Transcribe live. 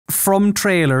From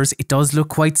trailers, it does look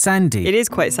quite sandy. It is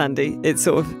quite sandy. It's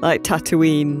sort of like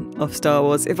Tatooine of Star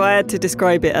Wars. If I had to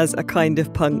describe it as a kind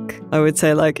of punk, I would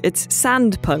say like it's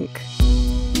sand punk.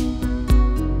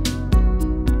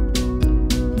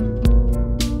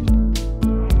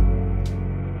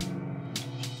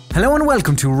 Hello and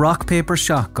welcome to Rock Paper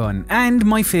Shotgun and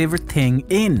my favourite thing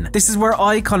in. This is where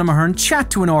I, Colin Mahern,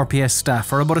 chat to an RPS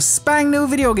staffer about a spang new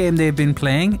video game they've been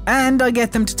playing and I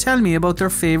get them to tell me about their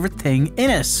favourite thing in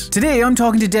it. Today I'm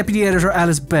talking to Deputy Editor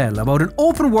Alice Bell about an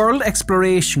open world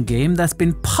exploration game that's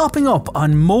been popping up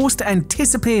on most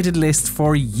anticipated lists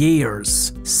for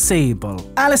years.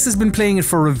 Sable. Alice has been playing it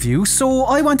for review, so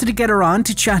I wanted to get her on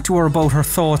to chat to her about her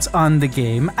thoughts on the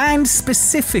game and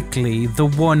specifically the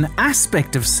one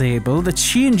aspect of Sable that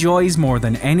she enjoys more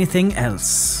than anything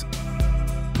else.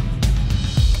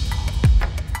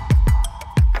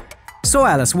 So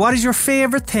Alice, what is your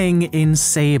favourite thing in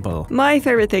Sable? My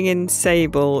favourite thing in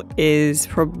Sable is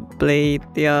probably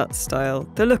the art style,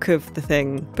 the look of the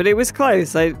thing. But it was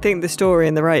close. I think the story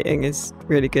and the writing is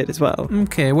really good as well.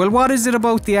 Okay, well what is it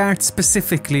about the art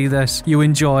specifically that you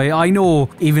enjoy? I know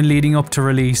even leading up to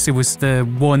release it was the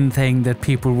one thing that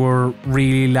people were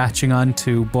really latching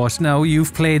onto, but now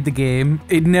you've played the game,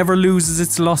 it never loses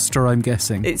its lustre, I'm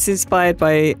guessing. It's inspired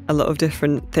by a lot of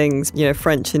different things, you know,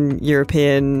 French and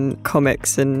European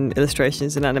comics and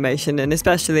illustrations and animation, and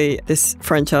especially this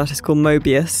French artist called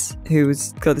Moebius,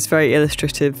 who's got this very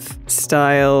illustrative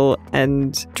style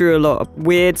and drew a lot of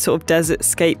weird sort of desert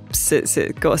scapes. It's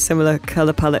got a similar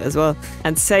colour palette as well.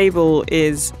 And Sable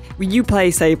is, you play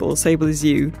Sable, Sable is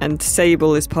you, and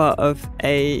Sable is part of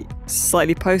a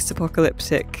slightly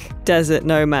post-apocalyptic desert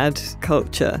nomad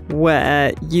culture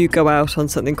where you go out on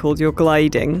something called your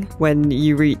gliding when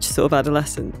you reach sort of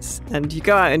adolescence, and you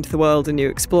go out into the world and you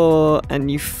explore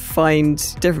and you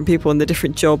find different people and the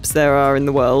different jobs there are in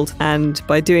the world, and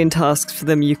by doing tasks for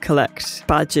them you collect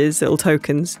badges, little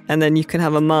tokens, and then you can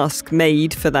have a mask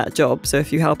made for that job. So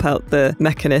if you help out the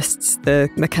mechanists, the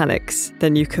mechanics,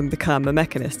 then you can become a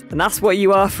mechanist, and that's what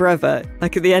you are forever.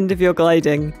 Like at the end of your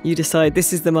gliding you decide,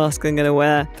 this is the mask I'm going to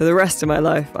wear for the rest of my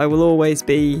life. I will always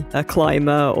be a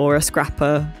climber or a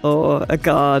scrapper or a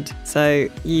guard. So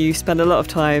you spend a lot of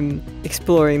time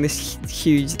exploring this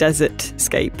huge desert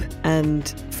scape,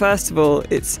 and first of all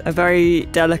it's a very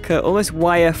delicate, almost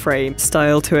wireframe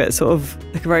style to it, sort of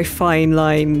like a very fine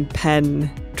line pen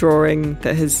drawing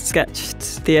that has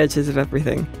sketched the edges of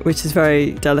everything, which is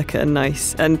very delicate and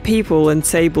nice. And people and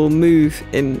Sable move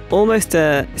in almost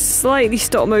a slightly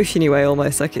stop motion-y way,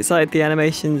 almost like it's like the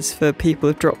animations for people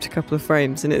have dropped a couple of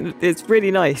frames, and it's really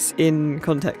nice in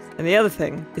context. And the other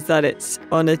thing is that it's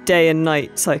on a day and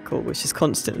night cycle, which is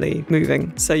constantly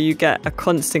moving, so you get a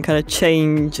constant kind of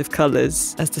change of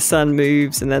colours as the sun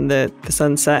moves, and then the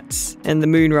sun sets and the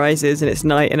moon rises and it's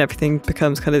night and everything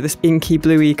becomes kind of this inky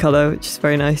bluey colour, which is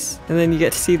very nice. And then you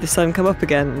get to see the sun come up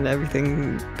again and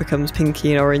everything becomes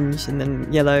pinky and orange and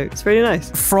then yellow. It's really nice.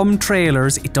 From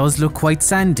trailers, it does look quite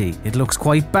sandy. It looks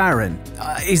quite barren.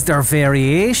 Is there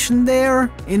variation there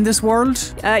in this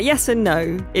world? Yes and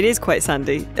no. It is quite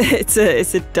sandy. It's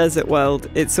a desert world.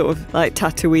 It's sort of like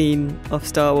Tatooine of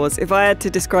Star Wars. If I had to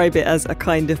describe it as a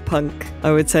kind of punk,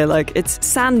 I would say like it's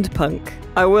sand punk.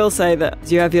 I will say that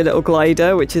you have your little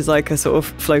glider, which is like a sort of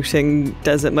floating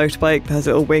desert motorbike that has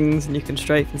little wings and you can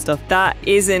strafe and stuff. That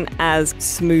isn't as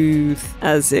smooth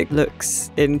as it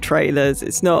looks in trailers.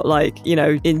 It's not like, you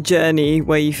know, in Journey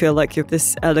where you feel like you're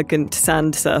this elegant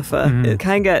sand surfer. Mm-hmm. It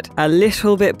can get a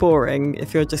little bit boring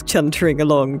if you're just chuntering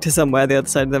along to somewhere the other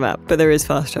side of the map, but there is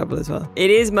fast travel as well.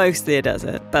 It is mostly a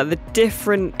desert, but the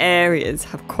different areas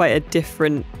have quite a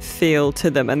different feel to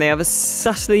them, and they have a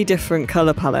subtly different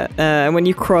colour palette. And when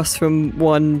you cross from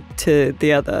one to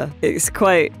the other, it's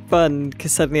quite fun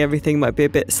because suddenly everything might be a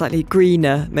bit slightly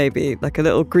greener, maybe like a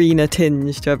little greener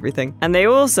tinge to everything. And they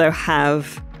also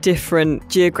have different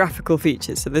geographical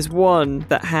features. So there's one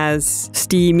that has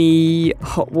steamy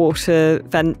hot water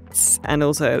vents and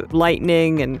also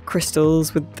lightning and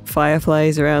crystals with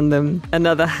fireflies around them.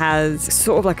 Another has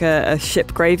sort of like a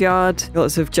ship graveyard,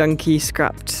 lots of junky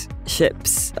scrapped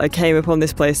ships. I came upon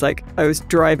this place like I was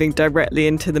driving directly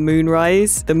into the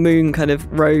moonrise. The moon kind of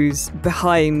rose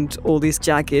behind all these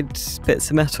jagged bits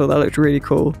of metal that looked really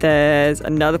cool. There's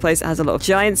another place that has a lot of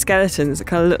giant skeletons that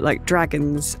kind of look like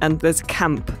dragons, and there's a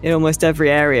camp in almost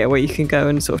every area where you can go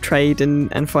and sort of trade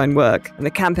and find work. And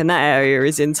the camp in that area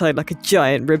is inside like a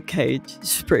giant ribcage, which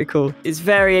is pretty cool. It's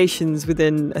variations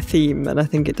within a theme, and I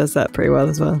think it does that pretty well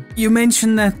as well. You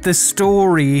mentioned that the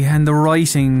story and the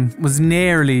writing was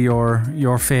nearly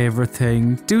your favourite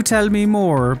thing. Do tell me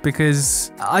more,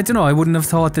 because I don't know, I wouldn't have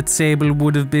thought that Sable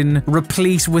would have been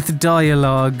replete with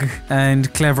dialogue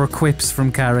and clever quips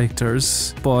from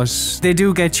characters, but they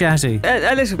do get chatty.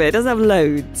 A little bit. It doesn't have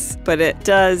loads, but it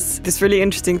does this really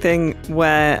interesting thing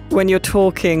where when you're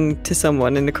talking to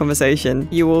someone in a conversation,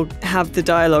 you will have the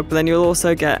dialogue, but then you'll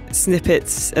also get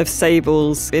snippets of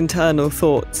Sable's internal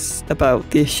thoughts about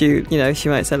the issue. You know, she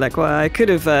might say like, well, I could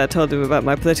have told him about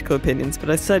my political opinions, but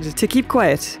I decided to keep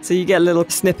quiet. So you get little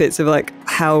snippets of like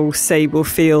how Sable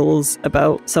feels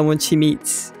about someone she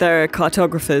meets. There are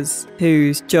cartographers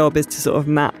whose job is to sort of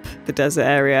map the desert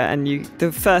area, and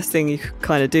the first thing you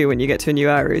kind of do when you get to a new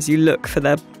area is you look for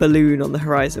their balloon on the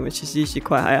horizon, which is usually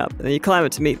quite high up, and then you climb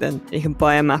up to meet them. You can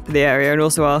buy a map of the area and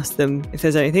also ask them if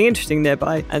there's anything interesting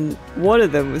nearby. And one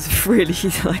of them was really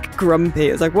like grumpy.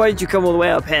 It was like, why did you come all the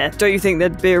way up here? Don't you think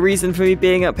there'd be a reason for me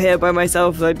being up here by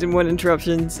myself? I didn't want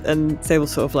interruptions. And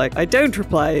Sable's sort of like, I don't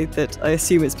reply that I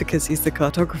assume it's because he's the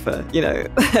cartographer, you know.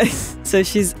 So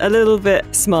she's a little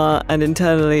bit smart and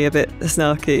internally a bit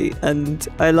snarky, and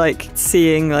I like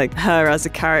seeing like her as a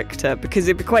character, because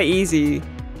it'd be quite easy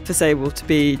for Sable to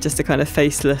be just a kind of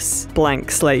faceless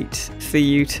blank slate for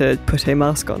you to put a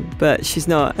mask on, but she's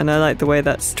not, and I like the way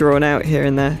that's drawn out here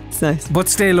and there. It's nice. But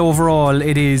still, overall,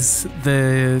 it is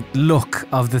the look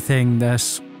of the thing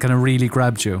that kind of really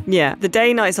grabbed you. Yeah, the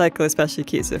day-night cycle especially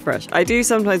keeps it fresh. I do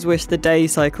sometimes wish the day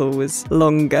cycle was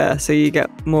longer so you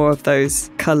get more of those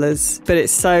colours, but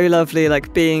it's so lovely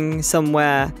like being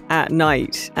somewhere at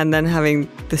night and then having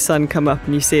the sun come up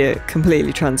and you see it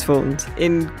completely transformed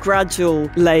in gradual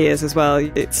layers as well.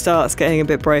 It starts getting a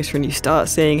bit brighter and you start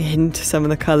seeing a hint of some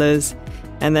of the colours,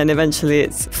 and then eventually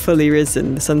it's fully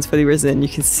risen, the sun's fully risen, and you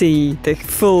can see the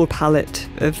full palette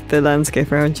of the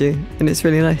landscape around you, and it's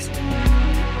really nice.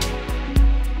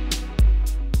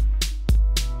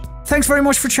 Thanks very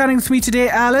much for chatting with me today,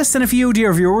 Alice, and if you,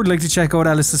 dear viewer, would like to check out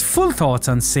Alice's full thoughts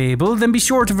on Sable, then be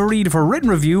sure to have a read of her written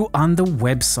review on the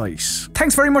website.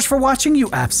 Thanks very much for watching, you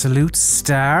absolute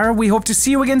star. We hope to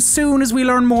see you again soon as we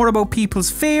learn more about people's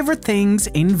favourite things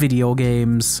in video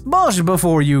games. But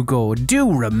before you go, do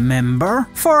remember,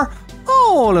 for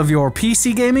all of your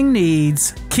PC gaming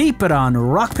needs, keep it on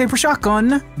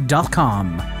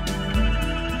rockpapershotgun.com.